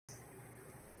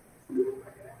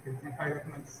Ele tem caído a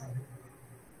conexão.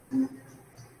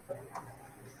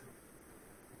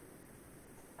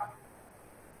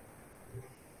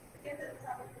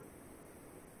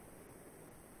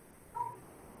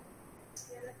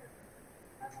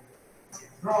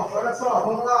 Pronto, olha só,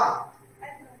 vamos lá.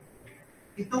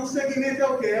 Então, o segmento é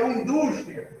o quê? É uma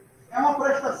indústria? É uma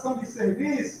prestação de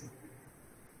serviço?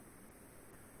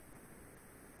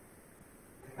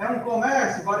 É um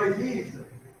comércio varejista?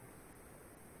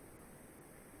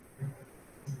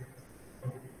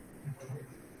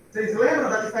 Vocês lembram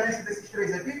da diferença desses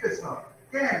três aqui, pessoal?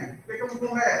 Quem? O que é um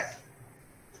comércio?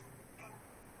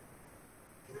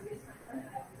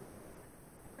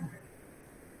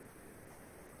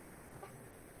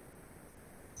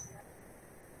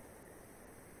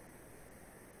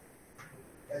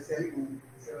 SL1.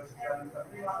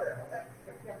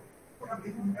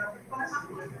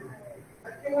 É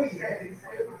porque o IED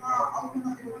foi uma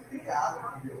alternativa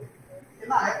criada, entendeu? Porque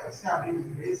na época, se abriu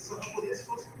um vezes, só não podia se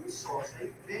fosse um sócio.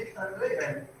 Aí veio a história do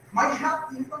IED. Mas já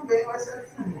tinha também o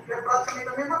SL1, que é praticamente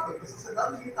a mesma coisa. A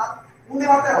sociedade limitada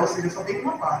unilateral, ou seja, só tem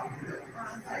uma parte, entendeu?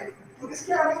 Aí, por isso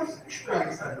que é meio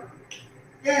estranho, sabe?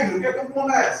 Kendro, o que é um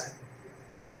comércio?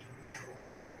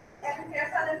 É porque eu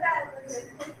falei pra ela,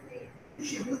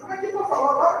 Ixi, como é que eu vou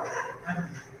falar agora?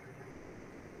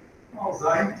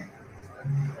 Alzheimer.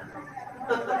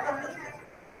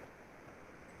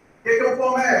 O que é um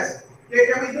comércio? O que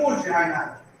é uma indústria,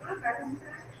 Rainara?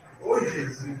 Ô,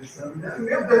 Jesus,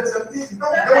 meu Deus do céu,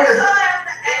 então deu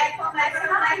é comércio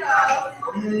no negócio,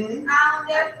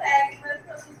 onde eu pego meus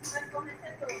produtos meus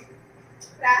fornecedores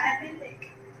para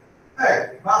revender.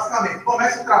 Basicamente, o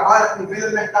comércio trabalha com venda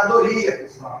de mercadoria,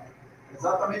 pessoal.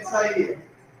 Exatamente isso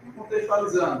aí.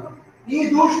 Contextualizando. E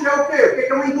indústria é o quê? O que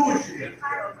é uma indústria?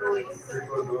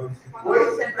 Quando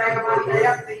você pega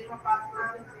matéria-prima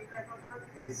para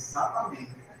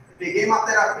exatamente. Peguei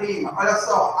matéria-prima. Olha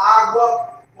só,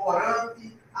 água,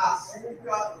 corante,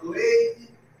 açúcar,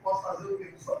 leite. Posso fazer o quê?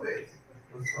 Com sorvete.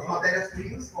 As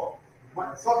matérias-primas,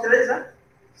 só 3, né?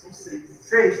 São 6.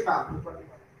 6, tá.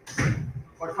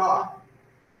 Pode falar.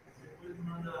 Depois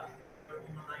mandar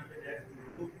em PDF.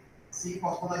 Sim,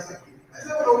 posso mandar isso aqui. Mas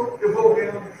eu vou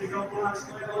ver.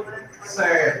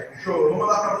 Certo, show. Eu vou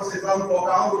mandar para vocês lá no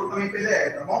portal, no também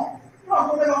PDF, tá bom? Pronto,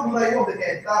 vamos pegar um aí, vamos ver quem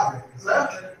é editável,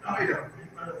 certo? Tá melhor.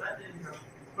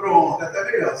 Pronto, até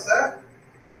melhor, certo?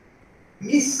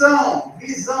 Missão,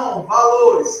 visão,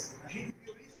 valores. A gente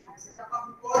viu isso, você já está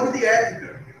no código de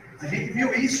ética. A gente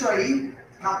viu isso aí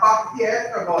na parte de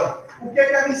ética agora. O que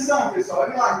é a missão, pessoal?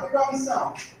 Olha lá, o que é a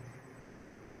missão?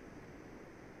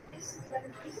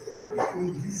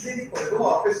 Misericórdia.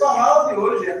 Ó, pessoal, na aula de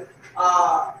hoje,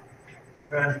 a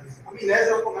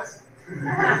amnésia eu começo.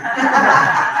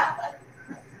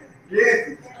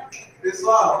 Gente,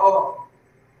 pessoal, ó,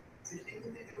 vocês têm que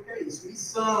entender o que é isso.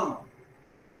 Missão.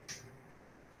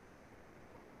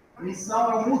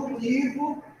 Missão é um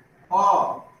motivo,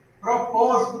 ó,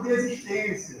 propósito de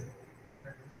existência.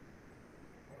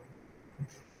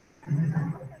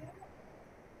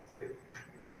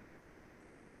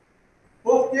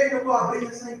 Por que eu estou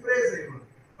abrindo essa empresa, Igor?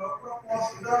 Qual é o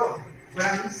propósito dela? Qual é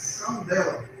a missão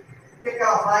dela? O que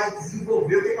ela vai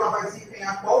desenvolver? O que ela vai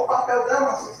desempenhar? Qual o papel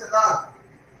dela na sociedade?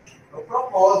 É o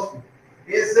propósito.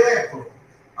 Exemplo,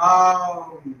 a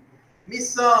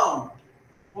missão: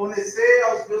 fornecer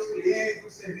aos meus clientes um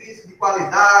serviço de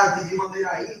qualidade, de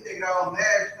maneira íntegra,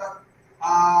 honesta,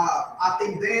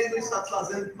 atendendo e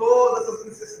satisfazendo todas as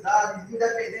necessidades,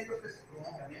 independente das pessoas.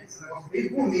 Esse negócio bem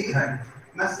bonito,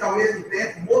 mas que ao mesmo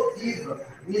tempo motiva,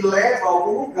 me leva a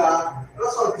algum lugar. Olha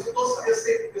só, eu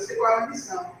sei qual é a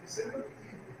missão, eu sei o motivo.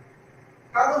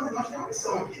 Cada um de nós tem uma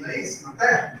missão aqui, não é isso? Na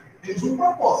Terra? Temos um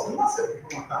propósito, não nasceu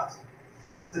por uma casa.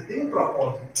 Você tem um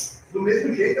propósito. Do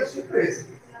mesmo jeito é surpresa.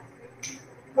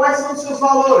 Quais são os seus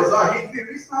valores? A gente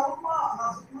viu isso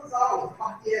nas últimas aulas.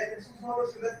 Quais são os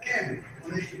valores que você defende?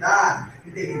 Honestidade,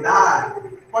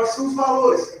 integridade. Quais são os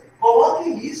valores?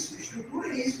 Coloquem isso,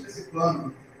 estruturem isso nesse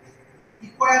plano. E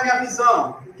qual é a minha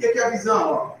visão? O que é a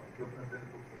visão?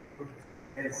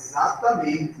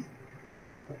 Exatamente.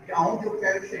 Aonde eu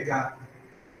quero chegar?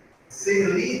 Ser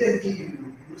líder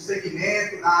no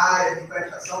segmento, na área de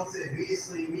prestação de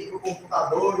serviço em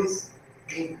microcomputadores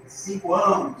em 5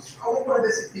 anos. Alguma coisa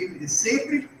desse tipo. De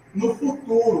sempre no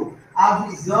futuro. A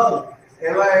visão,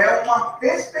 ela é uma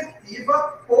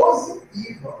perspectiva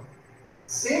positiva.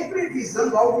 Sempre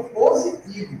visando algo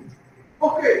positivo.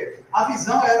 Por quê? A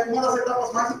visão é uma das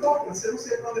etapas mais importantes. Se eu não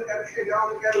sei para onde eu quero chegar,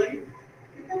 onde eu quero ir,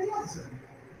 fica ali, eu não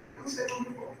sei para onde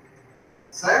eu vou.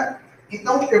 Certo?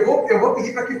 Então, eu vou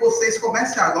pedir para que vocês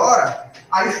comecem agora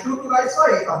a estruturar isso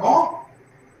aí, tá bom?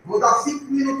 Vou dar 5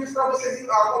 minutinhos para vocês.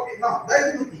 Não,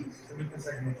 10 minutinhos. Você não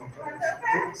consegue não comprar?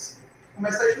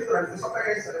 Começar a escrever. Deixa eu só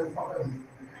pegar isso aí, o papelzinho.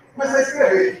 Começar a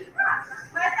escrever.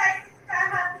 Mas aí tá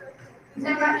errado.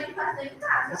 Você vai fazer em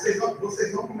casa. Vocês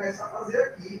vão começar a fazer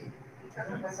aqui. Vocês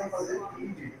vão começar a fazer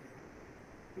aqui.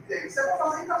 Entende? Você vai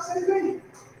fazer em casa, vocês veem.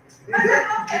 Mas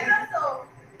eu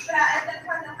tô eu tenho que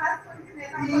fazer um rascunho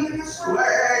primeiro. Isso,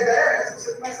 a ideia é essa,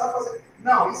 você começar a fazer.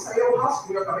 Não, isso aí é o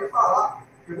rascunho, eu acabei de falar.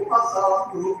 Eu vou passar lá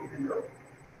no grupo, entendeu?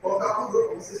 Colocar lá no grupo,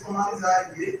 para vocês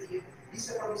analisarem direitinho.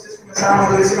 Isso é para vocês começarem a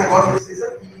amadurecer esse negócio de vocês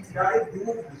aqui, tirarem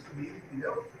dúvidas comigo,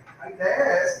 entendeu? A ideia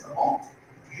é essa, tá bom?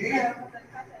 Gente,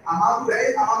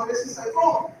 amadurece isso aí.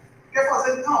 Pronto. Quer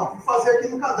fazer? Não, vou fazer aqui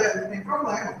no caderno, não tem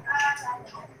problema. Ah, tá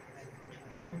bom.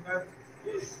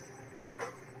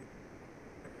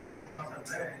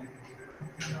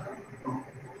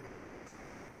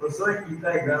 Professor aqui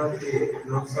pegando que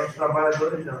não são os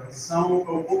trabalhadores, não. São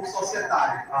o povo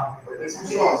societário. Eles são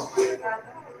sócios.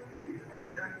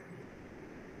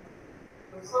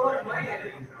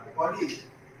 Pode ir.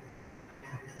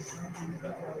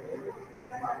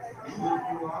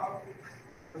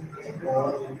 O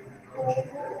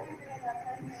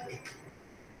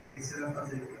que você vai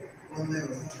fazer? Quando eu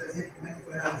vou dizer como é que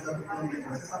foi realizado o planejamento,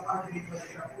 mas essa parte a gente vai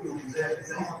deixar por outros.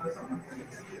 É uma coisa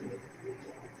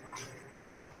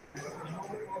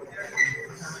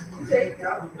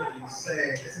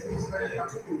certo, esse aqui você vai deixar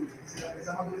por tudo. Você vai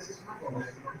precisar amadurecer isso na prova.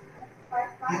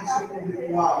 Tem o seu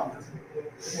conceitual,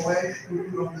 qual é a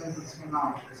estrutura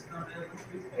organizacional.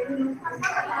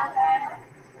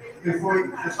 E foi,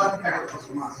 você sabe o que é a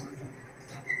transformação?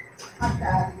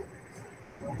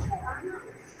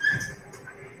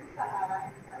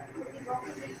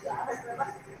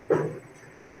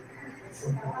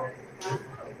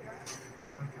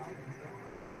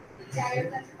 E aí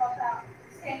eu tenho que botar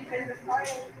 100 vezes só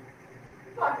eu.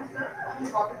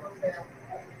 Não bota você.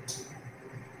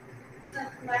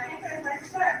 Não é que a empresa vai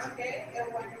estourar, porque eu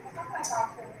vou completar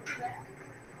o ponto, né?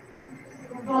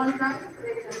 O dono da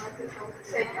empresa, não sei se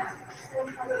seja.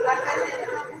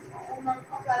 O nome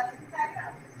completo de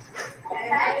integrado.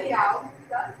 É real.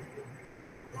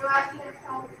 Eu acho que eles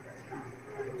são.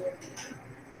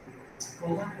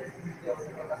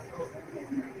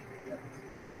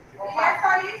 E é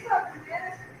só isso, a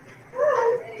primeira.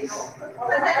 Mas ele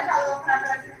falou para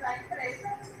apresentar a empresa.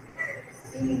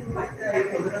 Sim, mas aí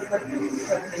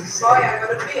olha,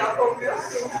 agora o pior foi o meu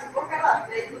assunto, porque ela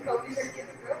fez o que eu fiz aqui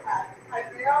do meu lado.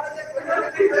 Aí meia hora depois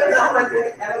eu fiz não, mas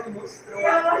ela me mostrou. E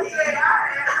eu mostrei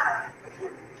a ela.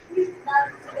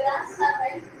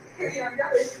 Engraçadamente, eu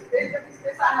fiz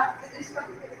pensar rápido, deixa eu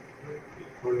ver.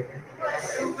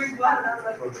 Eu fui guardando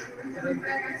a coisa. Eu não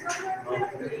peguei só pra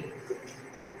mim.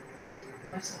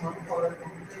 Mas não fora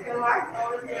do celular.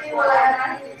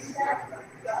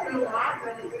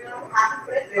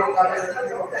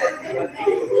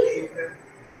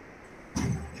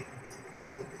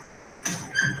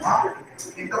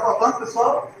 Quem está faltando,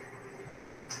 pessoal?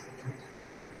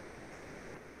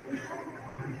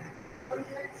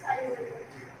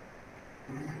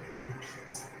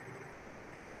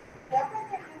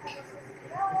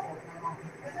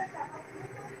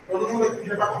 Todo mundo aqui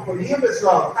já está com folhinha,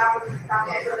 pessoal? Tá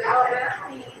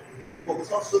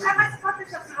Só suas. mas pode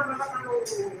deixar você vai botar no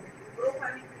grupo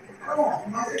ali. Não,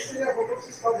 mas esse seria bom para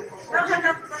vocês fazerem. Não, já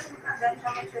deu tudo aqui no caderno,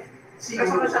 já mostrei. Sim, Eu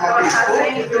já estava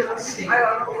fazendo. Aí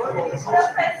eu não vou.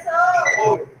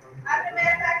 Professor, a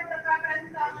primeira pergunta para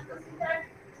apresentar uma dos integrando.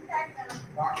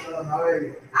 Bacana,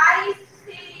 aí. Aí,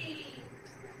 se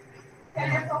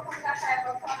ele for contratar,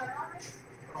 eu vou falar o nome?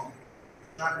 Pronto.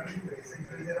 Tá bem, essa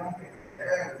empresa era um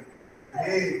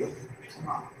ei, vamos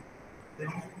lá. Tem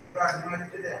um prazo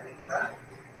mais de ideia, tá?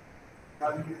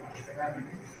 Tá bem, tá bem.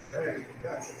 Peraí,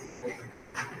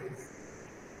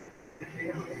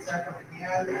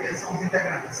 são os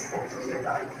integrantes.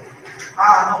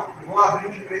 Não, vou abrir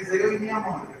uma empresa eu e minha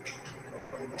mãe.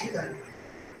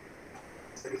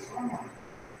 Sua mãe.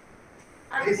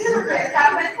 Esse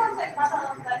Tá vendo quando você passa o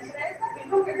nome da empresa?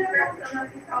 Porque ele perguntando aqui,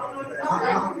 aqui está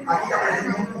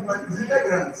apresentando o nome dos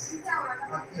integrantes.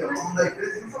 Aqui, ó, o nome da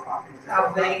empresa e o sapato. Tá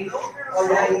vendo?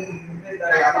 Olha aí.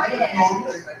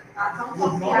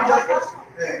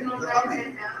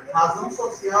 Razão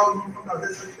social, não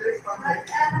fazer essas três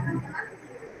partes.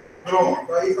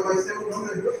 Pronto, aí só vai ser o nome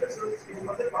das duas pessoas que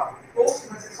vão fazer parte. Ou se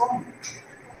vai ser só um.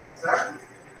 Certo?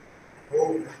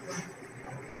 Ou.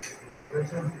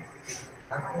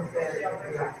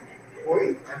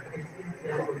 Oi?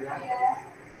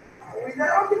 O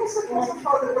ideal é que você possa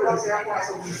fazer para você a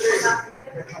coração de empresa.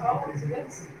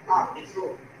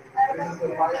 Fechou. A empresa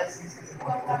do pai é assim, você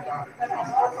pode colocar. Você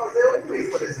pode fazer o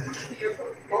e-mail, por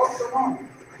exemplo. Qual o seu nome?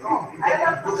 Pronto. Aí eu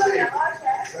vou Você,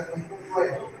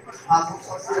 razão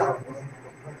social.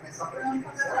 Vai começar para mim.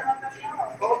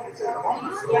 Qual que você tá bom?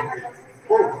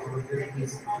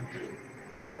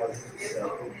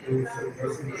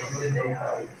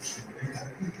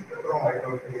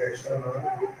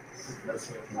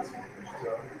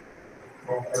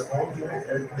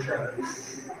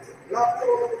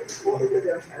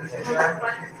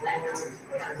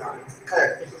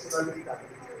 Sociedade limitada.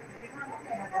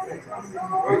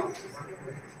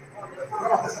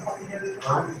 Pronto, essa papinha de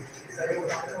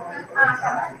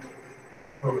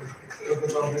eu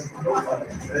estou vendo com meu pai.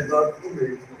 É exato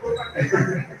comigo.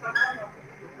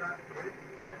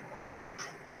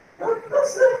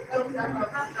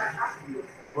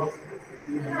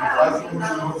 Faz como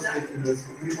se você tivesse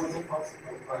comigo, mas não faço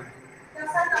com meu pai.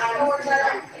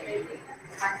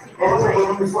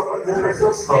 Vamos só fazer para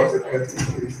seu sócio. Eu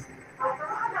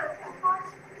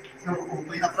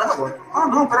estou indo atrás agora. Ah,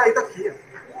 não, peraí, tá aqui.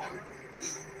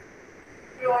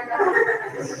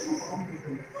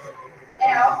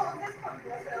 É óbvio que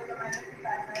você usa mais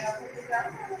atividade, mas é óbvio que já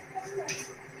não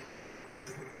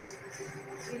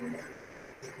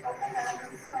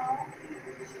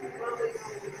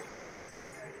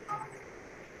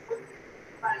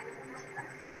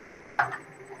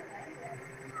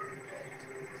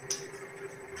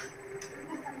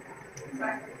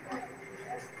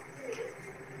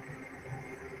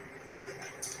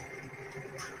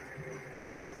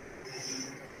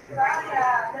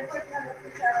depois que ela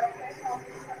fizer a questão,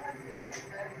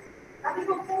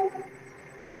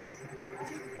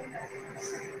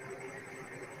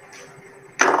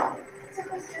 você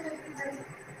precisa entender.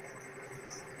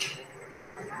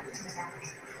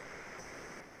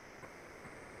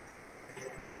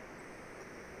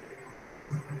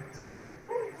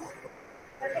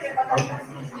 Eu queria botar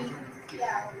assim,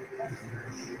 inicial.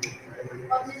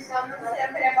 Posição, não sei, eu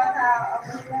queria botar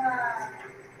alguma.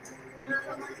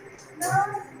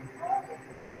 Não.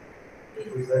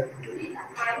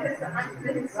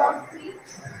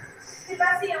 Tipo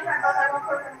assim, eu quero botar alguma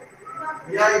coisa.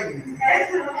 E aí? Eu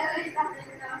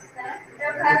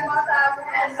quero botar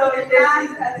alguma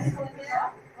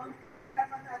coisa.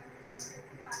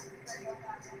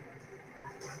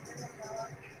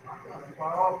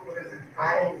 Qual, por exemplo,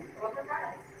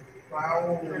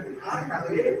 qual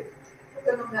mercadoria? Porque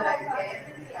o nome dela é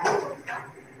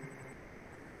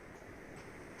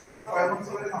Qual é o nome do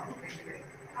sobrenome?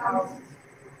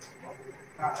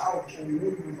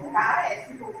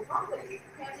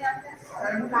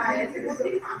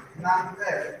 Na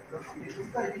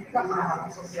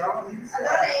social,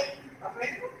 Adorei. tá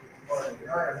vendo?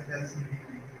 Olha, assim.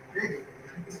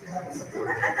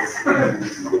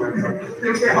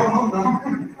 Tem que errar o nome, não.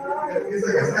 Isso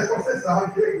aqui é concessão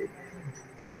aqui.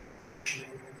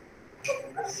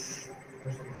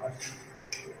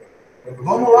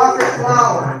 Vamos lá,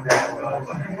 pessoal.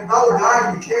 Mudar o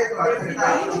lugar de quê?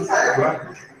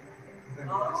 Certo?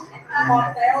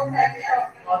 Motel, né?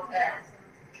 Motel.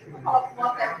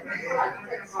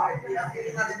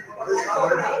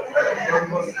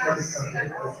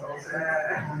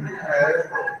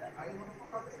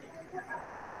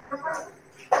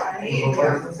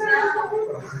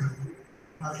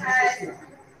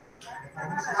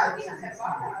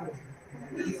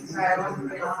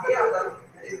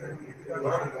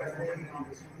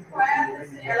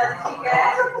 Ela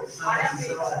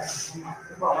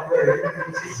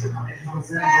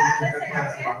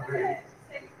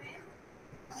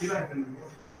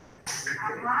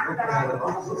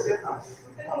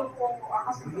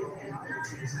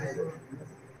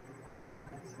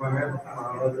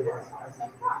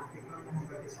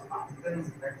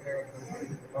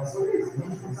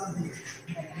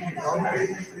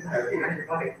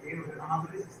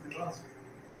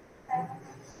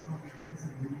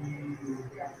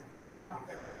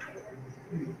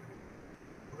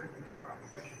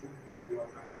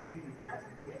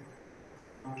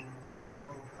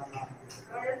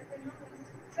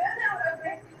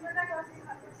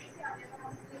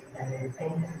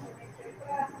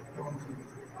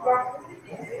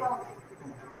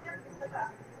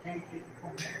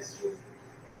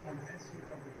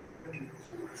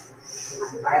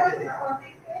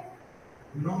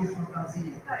Nome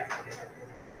fantasia.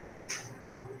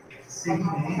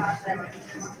 Segmento.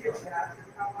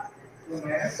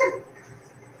 Comércio.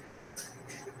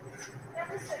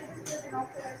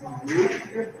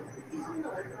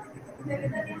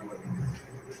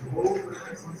 Ou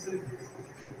prestação de serviço.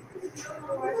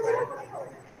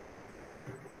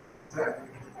 Certo?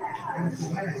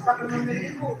 Está no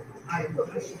meio. Aí, eu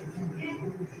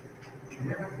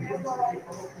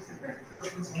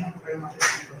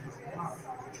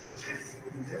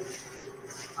Entendeu?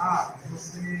 Ah,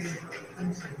 você...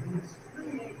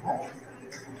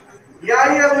 E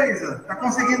aí, Heloísa? Tá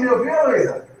conseguindo me ouvir,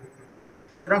 Heloísa?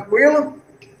 Tranquilo?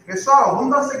 Pessoal,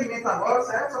 vamos dar seguimento agora,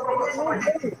 certo? Só para a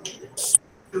gente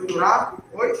estruturar.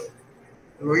 Oi?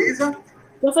 Heloísa?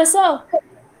 Professor,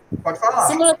 Pode falar.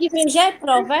 semana que vem já é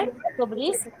prova, é? Sobre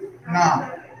isso?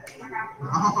 Não.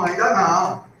 Não, ainda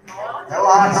não.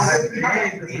 Relaxa.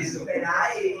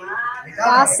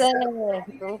 Tá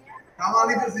certo. Dá uma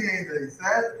lidazinha ainda aí,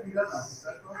 certo? Ainda não.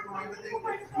 Certo?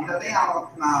 Ainda tem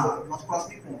aula no nosso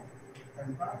próximo encontro.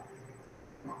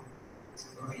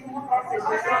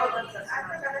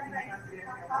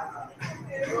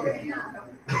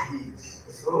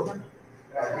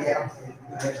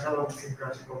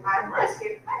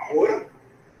 Oi?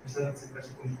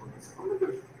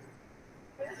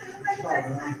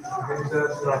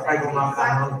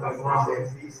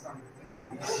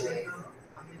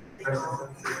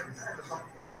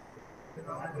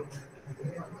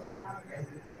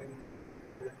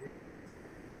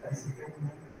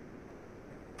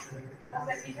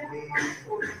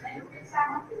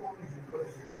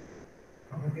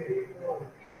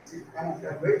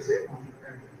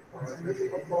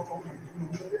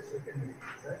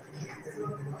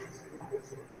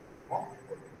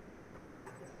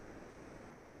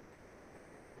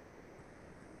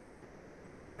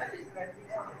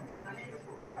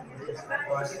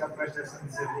 Eu acho que a prestação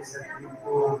de serviço é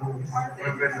tipo uma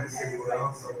empresa de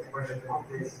segurança, pode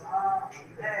acontecer.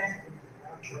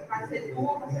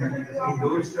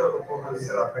 Indústria, ou como,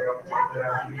 sei lá, pegar uma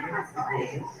terapia.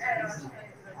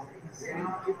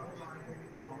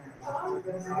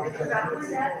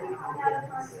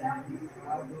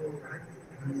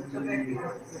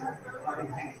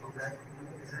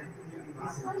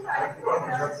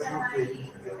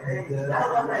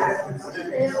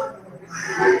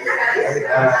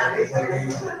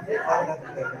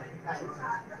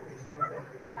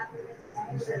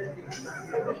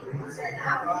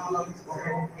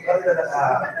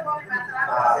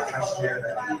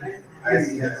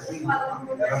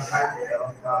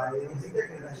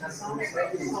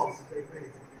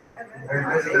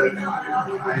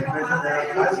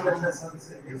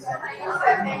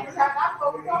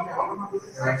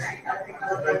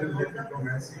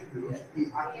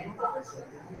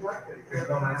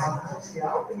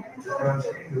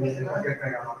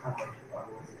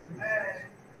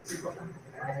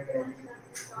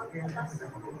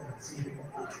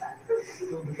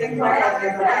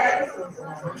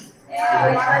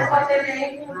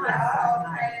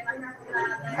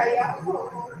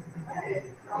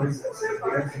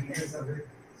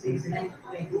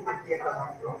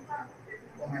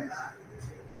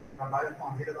 Trabalho com a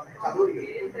venda da mercadoria.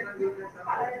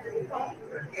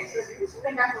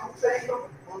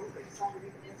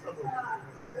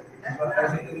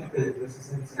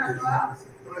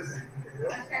 Por exemplo,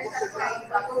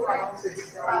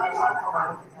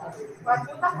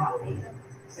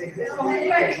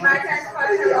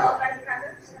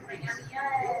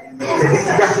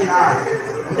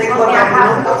 Tem que botar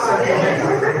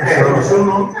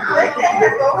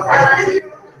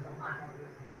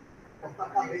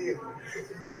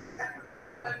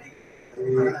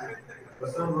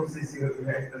Eu não sei se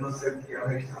eu não sei o que é o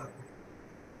restaurante.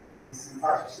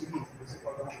 acho o seguinte, você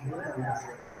pode dar uma boa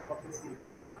olhada. Pode ser.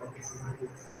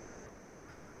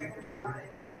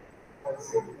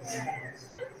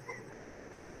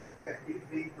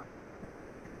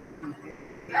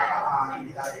 A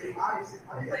unidade primária, você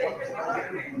pode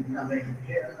também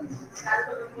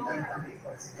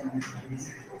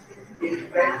ele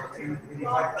vai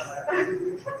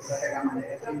pegar a maneira e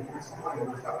ele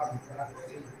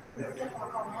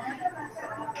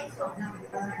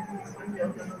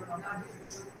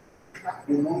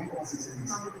o nome como assim você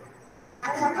disse?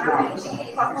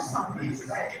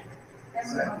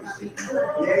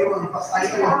 E aí, mano, passar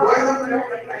aí uma coisa?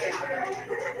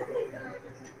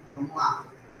 Vamos lá.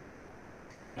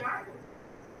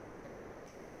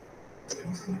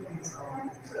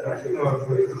 Eu acho que não é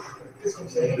coisa. Porque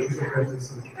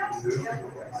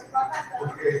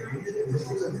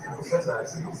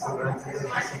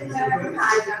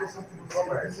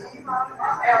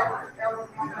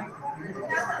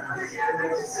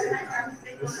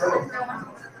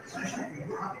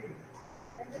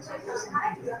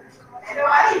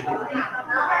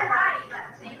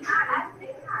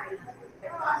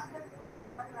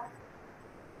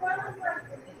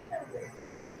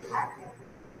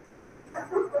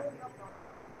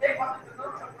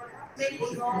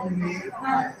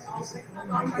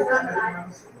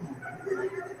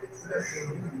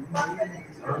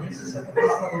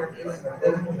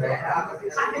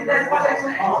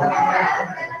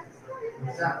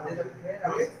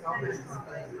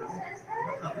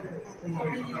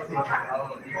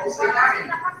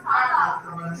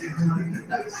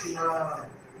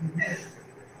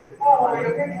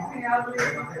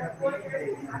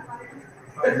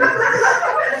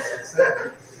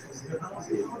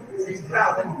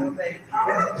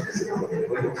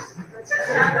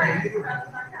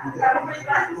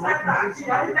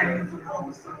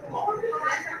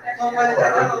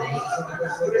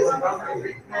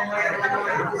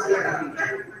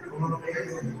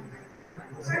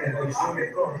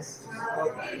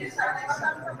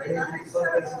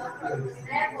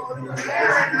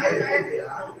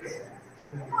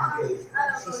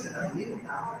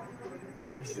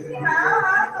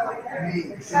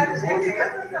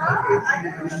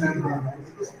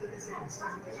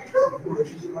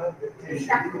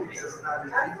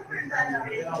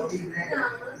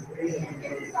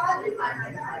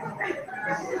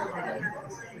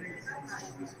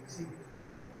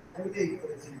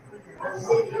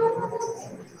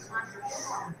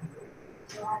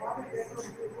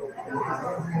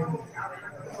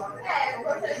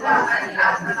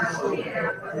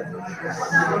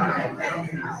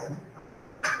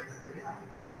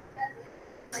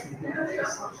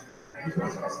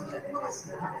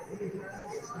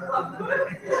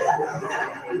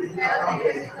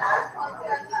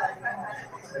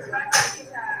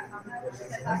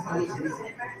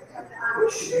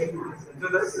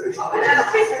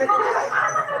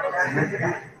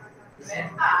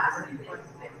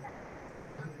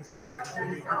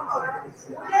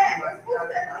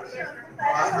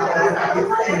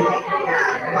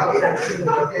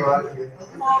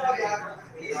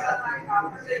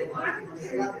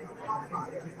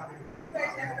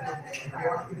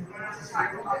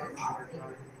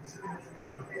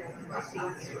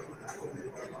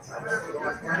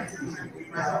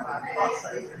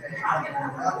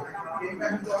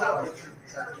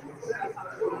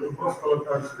Eu posso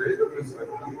colocar os três, professor?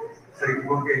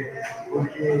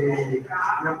 Porque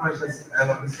minha mãe,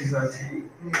 ela precisa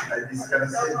assim, aí disse que era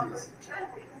serviço.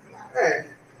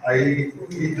 Aí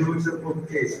me dúvida por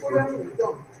quê?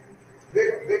 Então,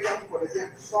 veja, por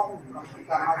exemplo, só um para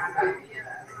ficar mais.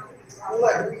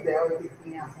 O ideal é que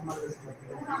tenha a forma desse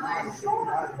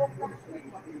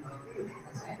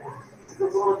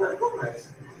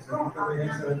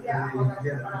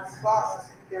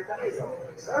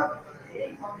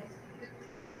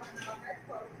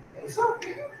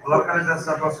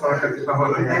Localização, posso colocar aqui para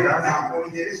rodar? O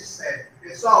endereço certo.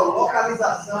 Pessoal,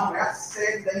 localização é a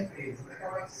sede da empresa. Onde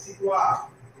ela vai se situar?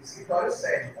 O escritório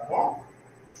certo, tá bom?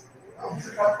 Então,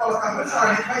 você pode colocar no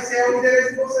site, vai ser o endereço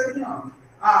de vocês, não.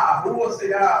 A rua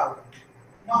será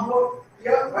uma rua que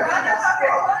vai ficar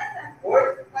situada.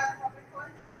 Oi?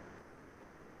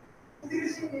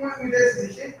 Utilize um endereço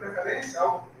existente, de preferência,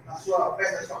 na sua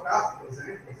peça da sua casa, por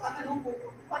exemplo.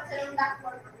 Pode ser um da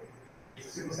cor.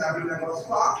 Se você abrir o negócio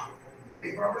lá, não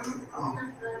tem problema não.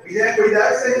 O ideal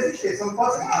é ser resistente. Você não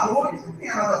pode ser na rua, isso não tem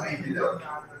nada a ver, entendeu?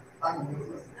 Tá bom.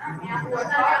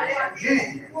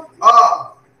 Gente,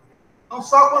 ó. Então,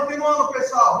 só continuando,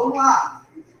 pessoal. Vamos lá.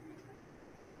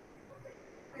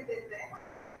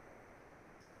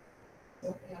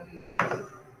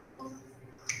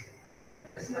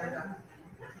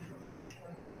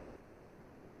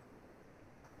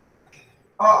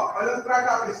 Ó, olhando para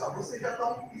cá, pessoal, vocês já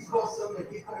estão esboçando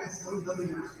aqui, começando, dando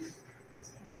início.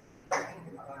 Tá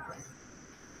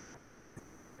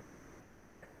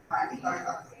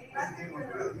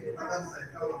dando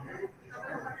certo.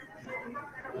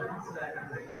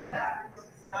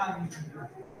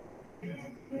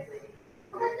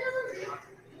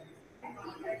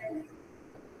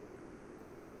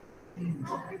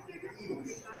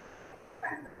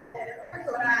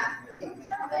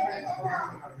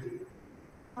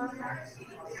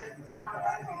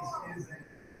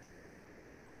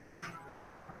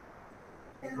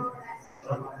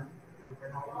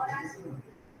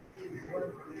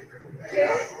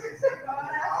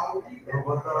 Eu vou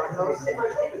botar lá para você.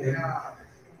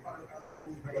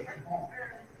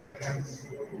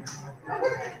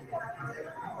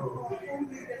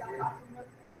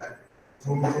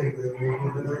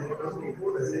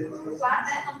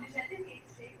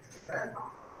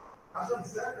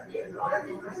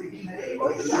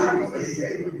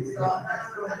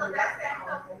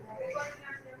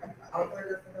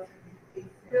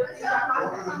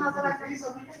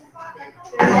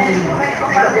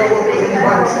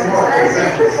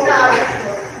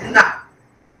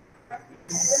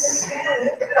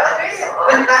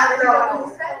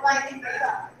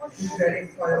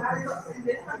 Diferente para a aplicação.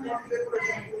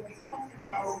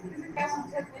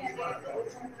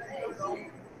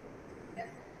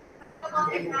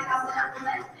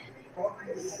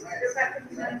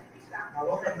 A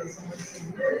localização vai ser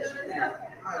muito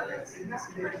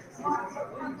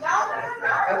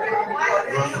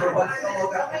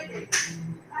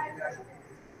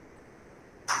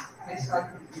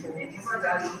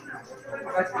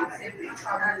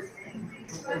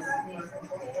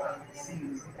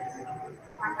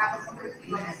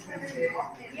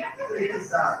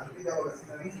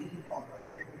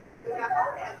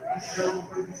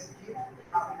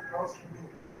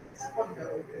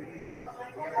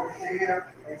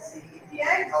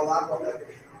ao lado da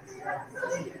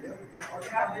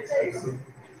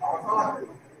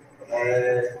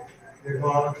teve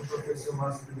uma aula que o professor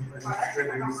Márcio pediu para a gente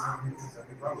escrever isso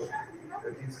em valor.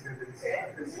 Eu tinha que escrever isso em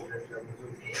alguns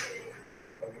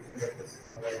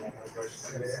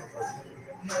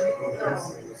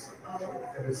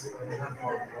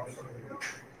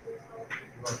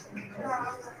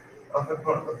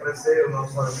pronto, oferecer o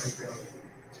nosso orçamento.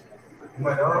 O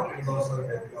melhor que o nosso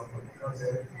orçamento pode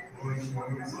fazer com o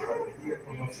engenheiro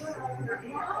com o nosso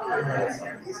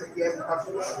isso aqui é a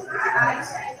solução.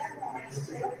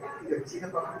 Eu tinha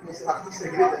para começar com o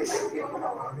segredo aí.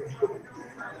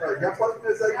 Já pode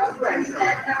começar aí tudo bem.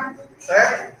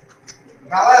 Certo?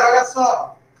 Galera, olha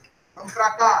só. Vamos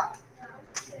para cá.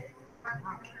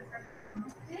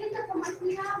 Eita, como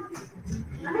assim?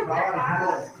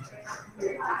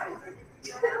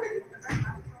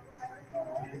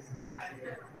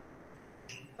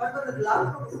 Vai fazer de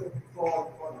lado?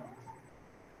 Pode.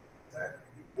 Certo?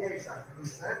 E aí, está tudo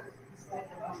certo?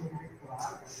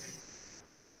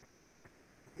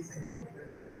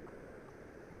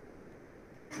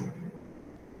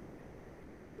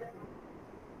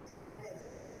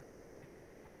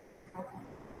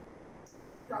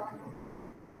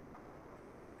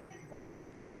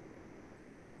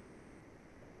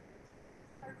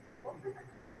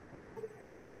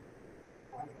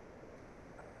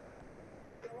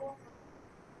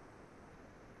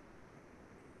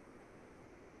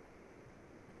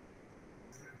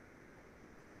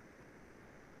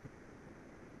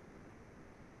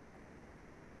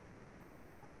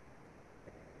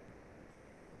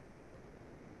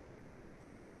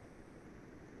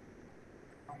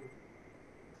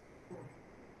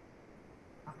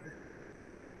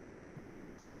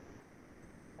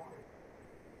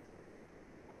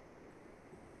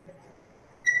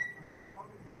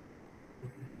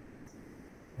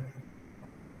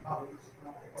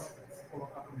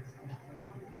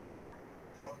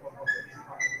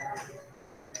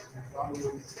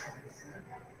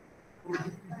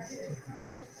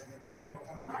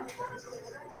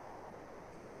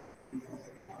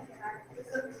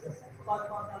 Pode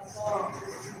botar só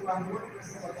o amor que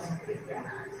você botar no peito.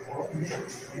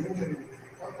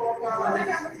 Pode colocar lá.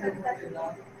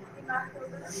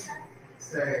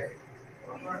 Certo.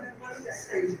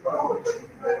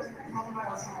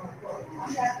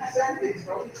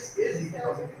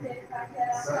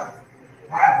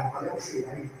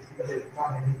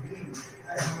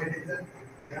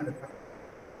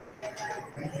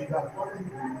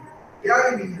 E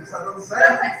aí, meninas, está dando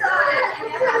certo? Professora,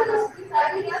 minha razão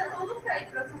social queria tudo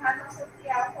feito. Trouxe razão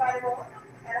social, claro,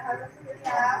 era razão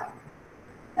social.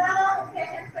 Então, o que a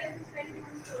gente fez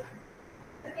muito?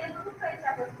 Eu tinha tudo feito,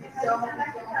 sabe? Missão,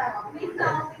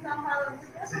 valor.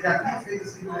 Você já tinha feito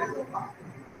assim mesmo?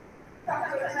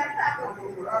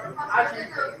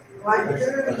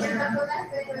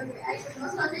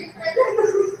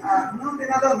 Não tem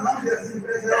nada não, as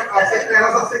empresas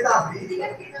elas aceitam a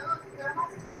vida.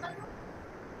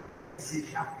 Se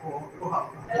já porra.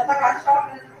 Ela tá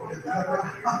cachorra.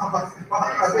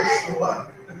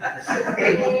 Abençoa.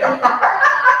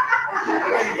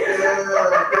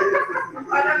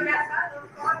 Olha, ameaçado,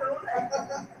 não,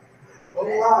 né?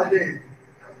 Vamos lá, gente.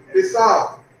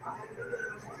 Pessoal.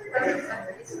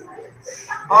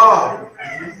 Ó.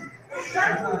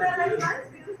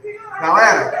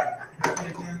 Galera.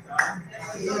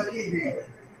 Aqui, gente.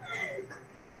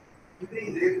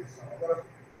 Empreender, pessoal. Agora,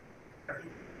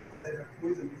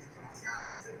 coisa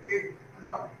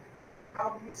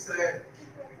acaba muito sério.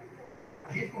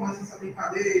 A gente começa essa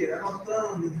brincadeira,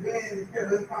 anotando, vendo,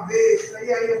 quebrando cabeça,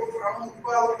 e aí eu vou para onde,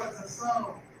 qual é a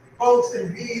localização, qual o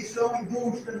serviço, é uma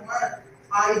indústria, não é?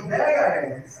 A ideia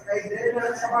é essa, a ideia é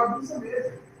essa bagunça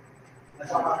mesmo.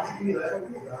 Essa bagunça que me leva a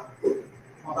algum lugar.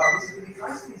 Uma bagunça que me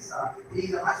faz pensar, e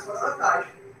ainda mais fora da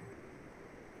caixa.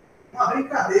 Uma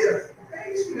brincadeira, porque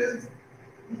é isso mesmo.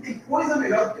 Não tem coisa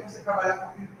melhor do que você trabalhar com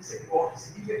aquilo que você gosta,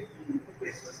 se divertir, com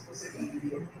pessoas que você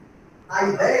confia. A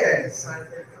ideia é essa.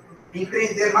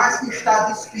 Empreender mais que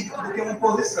estado de espírito do que uma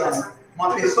posição.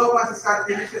 Uma pessoa com essas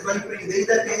características vai empreender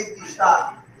independente de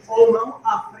estar ou não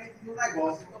à frente do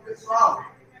negócio. Então, pessoal,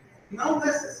 não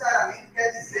necessariamente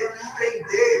quer dizer que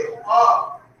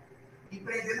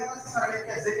empreender não necessariamente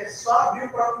quer dizer que é só abrir o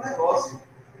próprio negócio,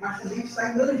 mas também está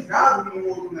enganjado em um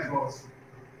outro negócio.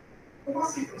 Como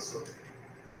assim, professor?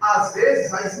 Às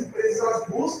vezes, as empresas elas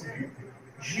buscam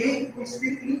gente com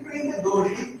espírito empreendedor,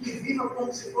 gente que viva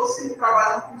como se fosse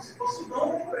trabalhando como se fosse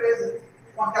dono da empresa,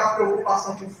 com aquela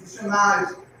preocupação com os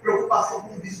funcionários, preocupação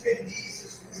com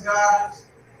desperdícios, com os gastos.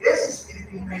 Esse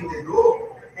espírito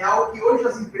empreendedor é algo que hoje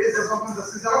as empresas, as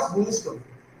organizações, elas buscam,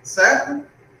 certo?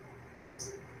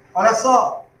 Olha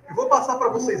só, eu vou passar para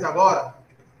vocês agora,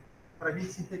 para a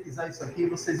gente sintetizar isso aqui,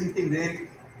 vocês entenderem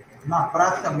na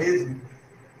prática mesmo,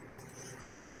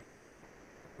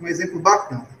 um exemplo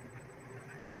bacana.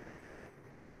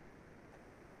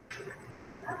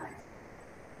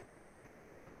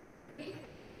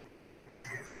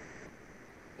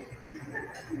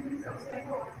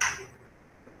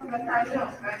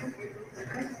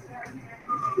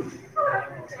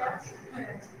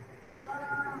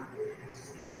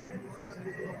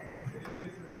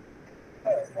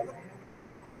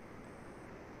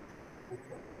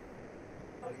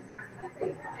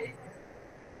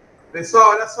 Pessoal,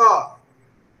 olha só.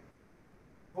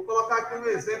 Vou colocar aqui um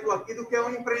exemplo aqui do que é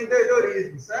um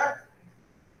empreendedorismo, certo?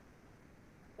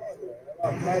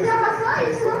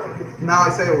 Não,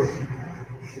 esse é outro.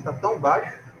 Está tão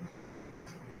baixo.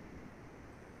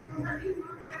 Deixa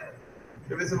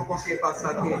eu ver se eu vou conseguir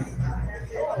passar aqui.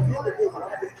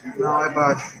 Não, é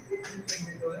baixo.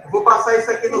 Vou passar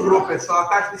isso aqui no grupo, pessoal. A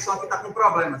caixa de som aqui está com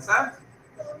problema, certo?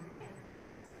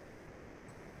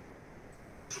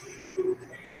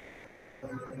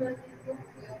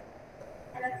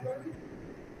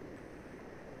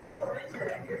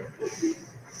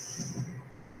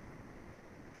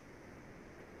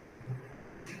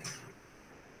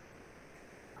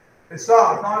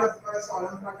 Pessoal, então olha só,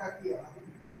 olhando para cá aqui, ó.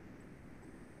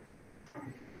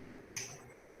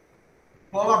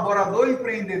 Colaborador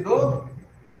empreendedor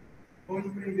ou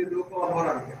empreendedor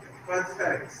colaborador? Qual é a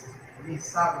diferença? Alguém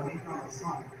sabe, alguém tem uma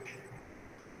noção?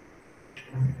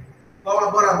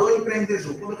 Colaborador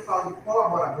empreendedor. Quando eu falo de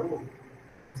colaborador,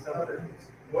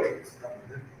 oi?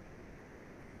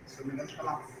 Se eu me engano, está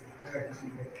lá.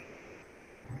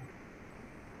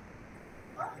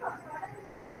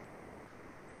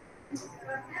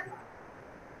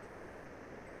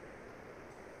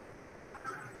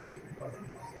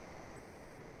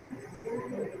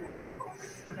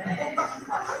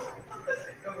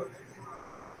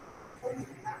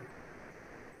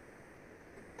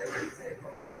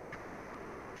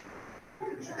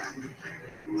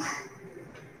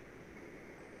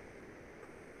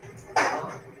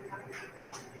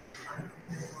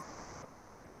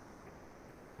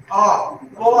 Ó,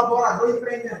 colaborador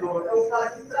empreendedor é o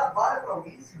cara que trabalha para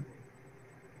alguém, senhor.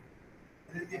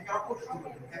 Ele tem aquela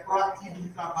postura, é proativo no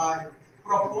trabalho,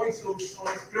 propõe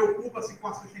soluções, preocupa-se com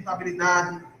a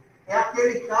sustentabilidade. É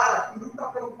aquele cara que não está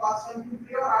preocupado só em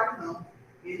cumprir horário, não.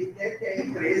 Ele quer que a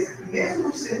empresa, que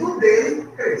mesmo sendo dele,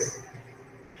 cresça.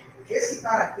 Esse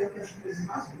cara aqui é o que as empresas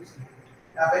mais buscam.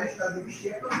 É a velha história de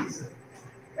vestir a camisa.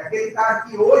 É aquele cara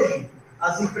que hoje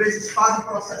as empresas fazem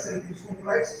processos eletivos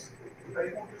complexos para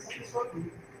ele comprar essa pessoa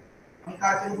aqui. Um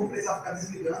cara que eu não vou precisar ficar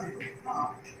desligando.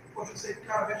 Não, poxa, eu sei que o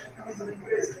cara veste a camisa da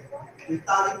empresa. Ele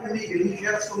está ali comigo, ele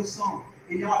gera solução.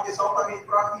 Ele é uma pessoa altamente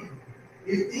proativa.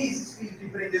 Ele tem esse espírito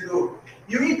empreendedor.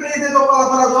 E o empreendedor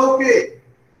colaborador é o quê?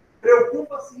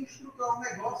 Preocupa-se em estruturar um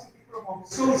negócio que promove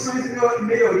soluções e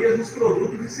melhorias nos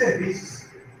produtos e serviços.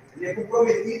 Ele é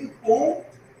comprometido com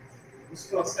os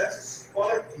processos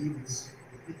coletivos.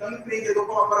 Então, o empreendedor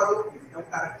colaborador é um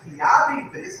cara que abre a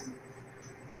empresa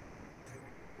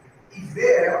e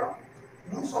vê ela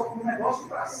não só como um negócio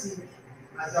para si,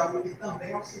 mas algo que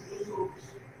também auxilia os outros.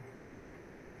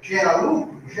 Gera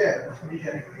lucro? Gera, mas também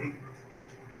gera emprego.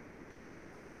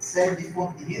 Serve de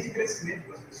fonte de renda e crescimento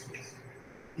para as pessoas.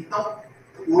 Então,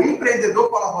 o empreendedor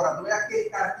colaborador é aquele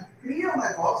cara que cria um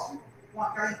negócio com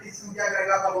aquela intenção de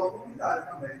agregar valor à comunidade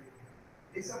também.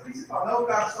 Esse é o principal, não é o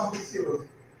cara só ambicioso.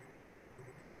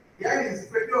 E aí,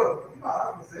 inspetor, vamos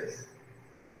parar com vocês?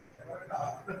 Agora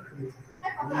tá.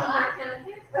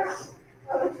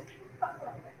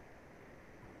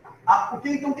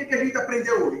 Então, o que a gente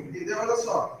aprendeu hoje? Entendeu? Olha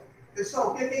só.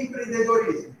 Pessoal, o que é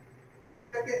empreendedorismo?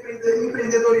 O que é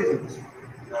empreendedorismo,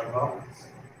 pessoal?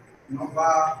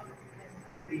 Inovar,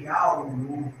 criar algo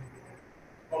novo,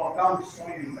 colocar um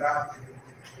sonho em prática,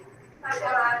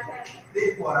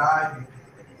 ter coragem,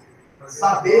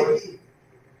 saber que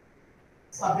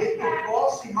saber que eu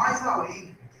posso ir mais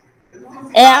além. Eu não tenho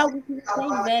que É ficar algo que você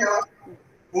investe.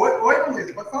 Oi,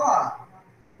 Luísa, pode falar.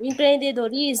 O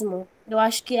empreendedorismo, eu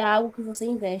acho que é algo que você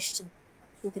investe.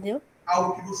 Entendeu?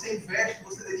 Algo que você investe,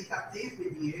 você dedica tempo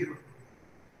e dinheiro.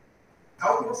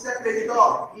 Algo que você acredita,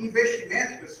 ó, em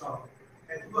investimento, pessoal,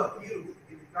 é tudo aquilo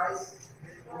que traz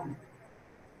retorno.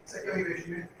 Isso aqui é um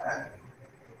investimento? É.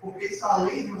 Porque isso,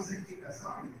 além de uma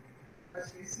certificação,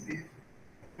 traz conhecimento.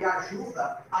 E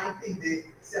ajuda a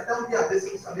entender. Se até um dia desse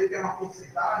eu não sabia o que era uma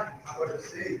porcentagem, agora eu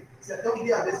sei. Se até um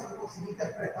dia desse eu não conseguia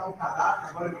interpretar um cadastro,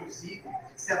 agora eu consigo.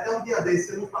 Se até um dia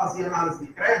desse eu não fazia análise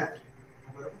de crédito,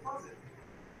 agora eu vou fazer.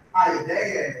 A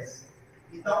ideia é essa.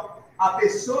 Então, a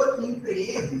pessoa que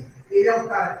empreende, ele é um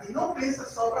cara que não pensa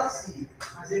só para si,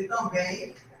 mas ele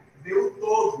também vê o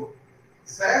todo.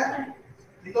 Certo?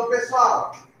 Então,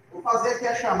 pessoal, vou fazer aqui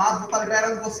a chamada, vou estar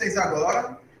liberando vocês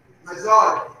agora. Mas,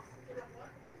 olha,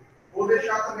 vou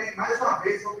deixar também, mais uma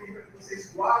vez, vou pedir para que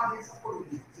vocês guardem essa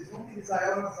folhinha. Vocês vão utilizar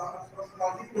ela nas aulas próximas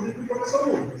aulas, inclusive com o professor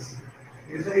Lucas.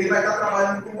 Ele vai estar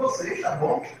trabalhando com vocês, tá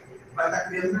bom? Vai estar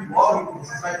criando um blog com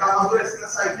vocês, vai estar amadurecendo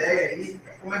essa ideia aí,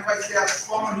 como é que vai ser a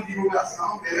forma de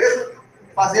divulgação, beleza?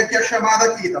 Vou fazer aqui a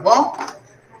chamada aqui, tá bom?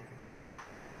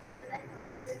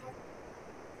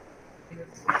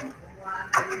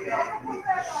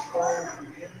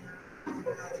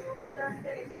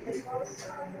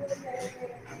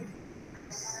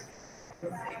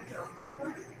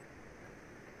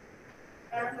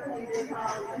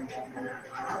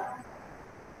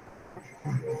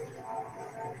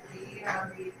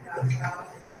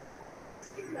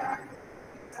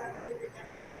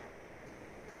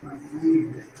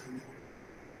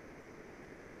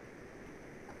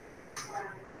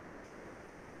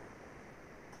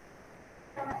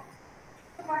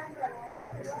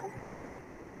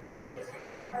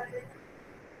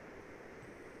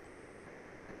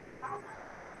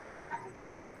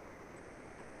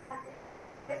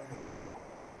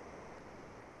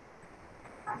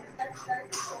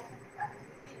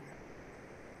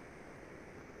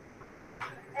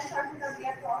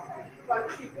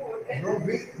 Não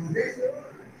vi, não vi.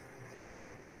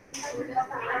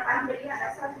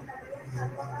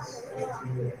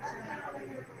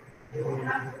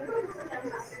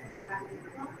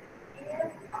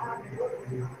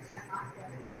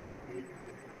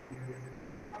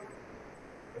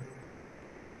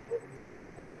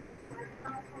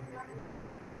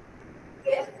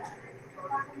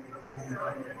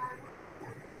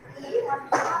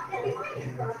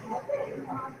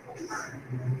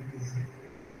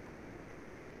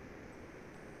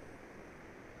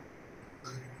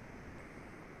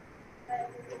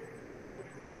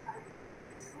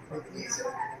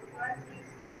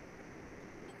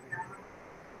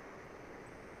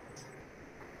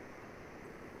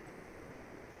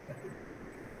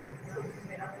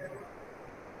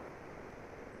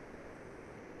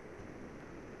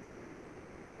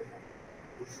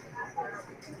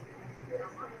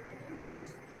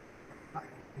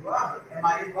 É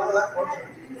Maria Paula da Costa.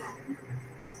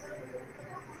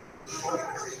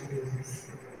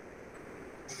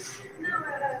 Não,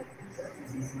 era...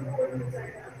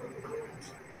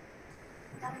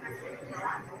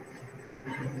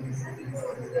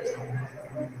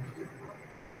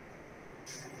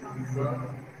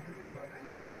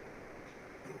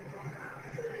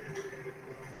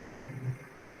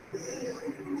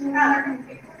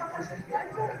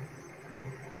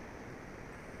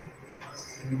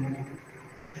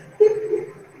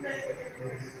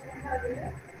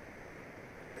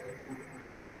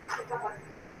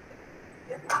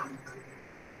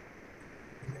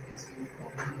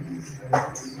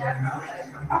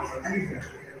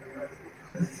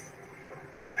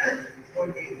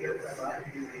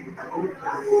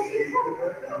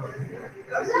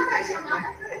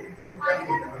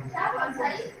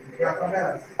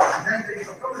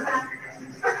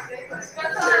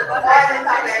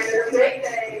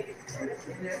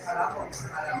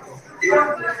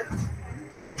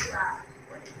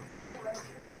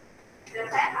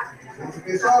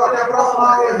 Pessoal, até a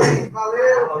próxima aula, gente.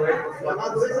 Valeu.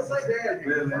 Amadureça essa ideia,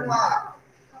 gente. Vamos lá.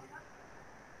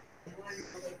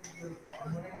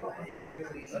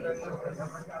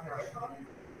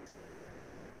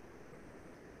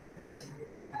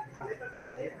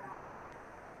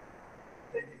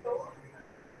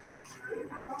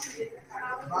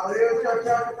 Valeu, tchau,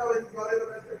 tchau. Valeu, valeu,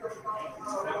 tchau.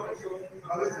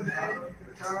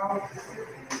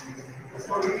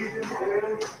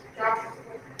 Tchau.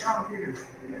 Tchau, filho.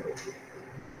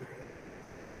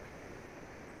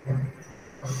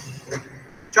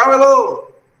 Tchau,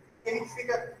 Elô. A gente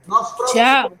fica. Nosso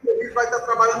próximo vídeo vai estar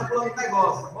trabalhando no plano de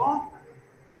negócio, tá bom?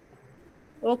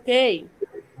 Ok.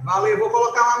 Valeu, vou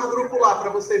colocar lá no grupo lá para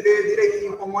você ver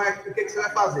direitinho como é, o que você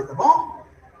vai fazer, tá bom?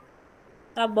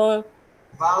 Tá bom.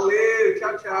 Valeu,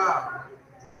 tchau, tchau.